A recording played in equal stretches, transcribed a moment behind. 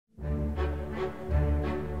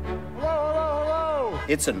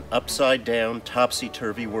It's an upside-down,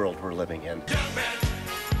 topsy-turvy world we're living in.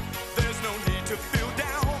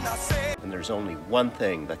 And there's only one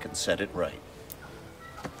thing that can set it right.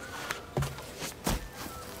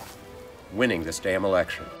 Winning this damn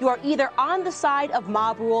election. You are either on the side of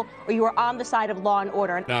mob rule or you are on the side of law and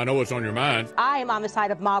order. Now, I know what's on your mind. I am on the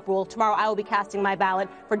side of mob rule. Tomorrow I will be casting my ballot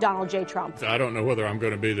for Donald J. Trump. I don't know whether I'm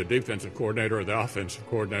going to be the defensive coordinator or the offensive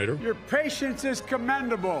coordinator. Your patience is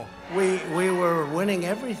commendable. We were winning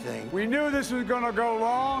everything. We knew this was going to go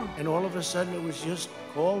long. And all of a sudden it was just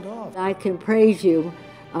called off. I can praise you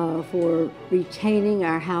for retaining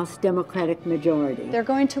our House Democratic majority. They're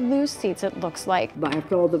going to lose seats, it looks like. But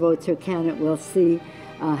after all the votes are counted, we'll see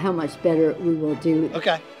how much better we will do.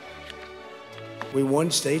 Okay. We won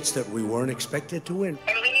states that we weren't expected to win.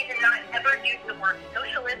 And we need to not ever use the word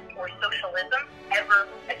socialist or socialism ever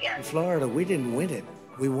again. In Florida, we didn't win it.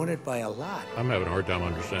 We won it by a lot. I'm having a hard time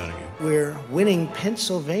understanding you. We're winning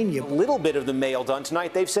Pennsylvania. A little bit of the mail done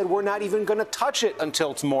tonight. They've said we're not even going to touch it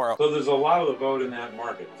until tomorrow. So there's a lot of the vote in that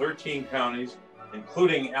market. 13 counties,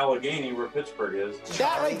 including Allegheny, where Pittsburgh is.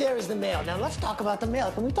 That right there is the mail. Now let's talk about the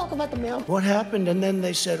mail. Can we talk about the mail? What happened? And then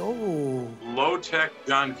they said, oh. Low-tech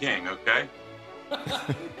John King, okay?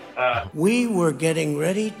 We were getting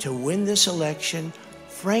ready to win this election.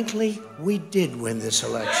 Frankly, we did win this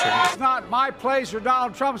election. It's not my place or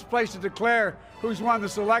Donald Trump's place to declare who's won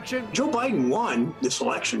this election. Joe Biden won this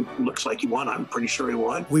election. Looks like he won. I'm pretty sure he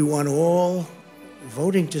won. We want all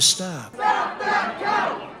voting to stop. Stop that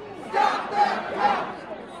count! Stop that count!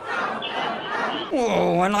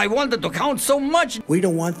 Oh, and I wanted to count so much. We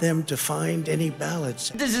don't want them to find any ballots.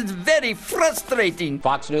 This is very frustrating.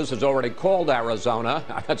 Fox News has already called Arizona.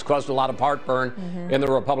 That's caused a lot of heartburn in the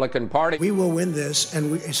Republican Party. We will win this,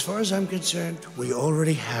 and as far as I'm concerned, we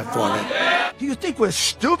already have won it. Do you think we're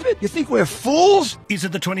stupid? You think we're fools? Is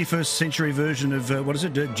it the 21st century version of,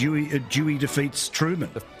 Dewey defeats Truman?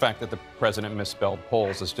 The fact that the president misspelled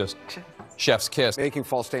polls is just chef's kiss. Making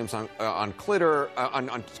false statements on Twitter.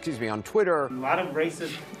 A lot of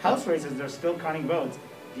races, House races, they're still counting votes.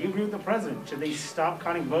 Do you agree with the president? Should they stop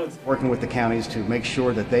counting votes? Working with the counties to make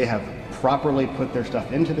sure that they have properly put their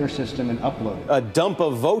stuff into their system and uploaded. A dump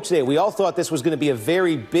of votes today. We all thought this was going to be a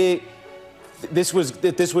very big. This was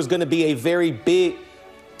going to be a very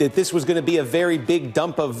big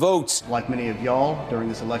dump of votes. Like many of y'all during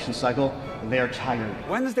this election cycle, they're tired.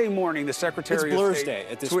 Wednesday morning, the Secretary of State... It's Blur's Day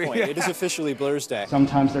at this point. It is officially Blur's Day.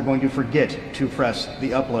 Sometimes they're going to forget to press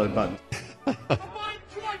the upload button. The Biden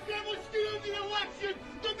crime family stealing the election!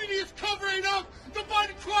 The media is covering up! The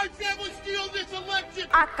Biden crime family stealing this election!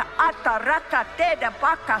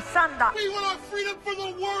 We want our freedom for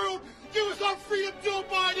the world! Give us our freedom, Joe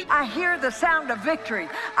Biden! I hear the sound of victory.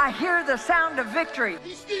 I hear the sound of victory.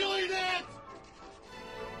 He's stealing it!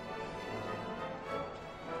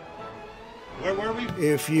 Where were we?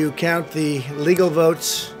 If you count the legal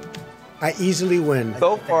votes, I easily win.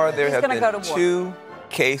 So far, there have been 2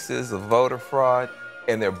 cases of voter fraud,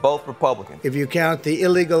 and they're both Republican. If you count the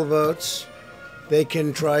illegal votes, they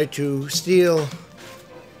can try to steal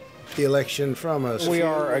the election from us. We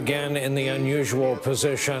are again in the unusual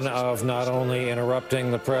position of not only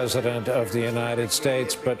interrupting the President of the United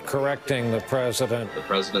States, but correcting the President. The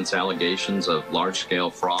President's allegations of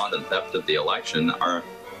large-scale fraud and theft of the election are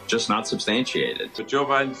just not substantiated. But Joe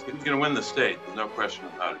Biden's going to win the state. There's no question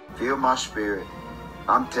about it. Feel my spirit.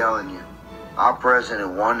 I'm telling you, our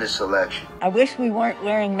president won this election. I wish we weren't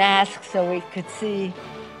wearing masks so we could see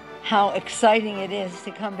how exciting it is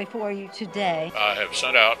to come before you today. I have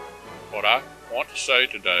sent out what I want to say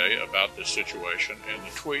today about this situation in the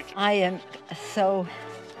tweet. I am so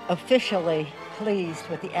officially pleased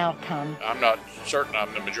with the outcome. I'm not certain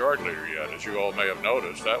I'm the majority leader yet, as you all may have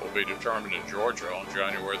noticed. That will be determined in Georgia on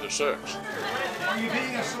January the 6th. Are you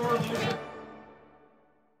being a sore loser?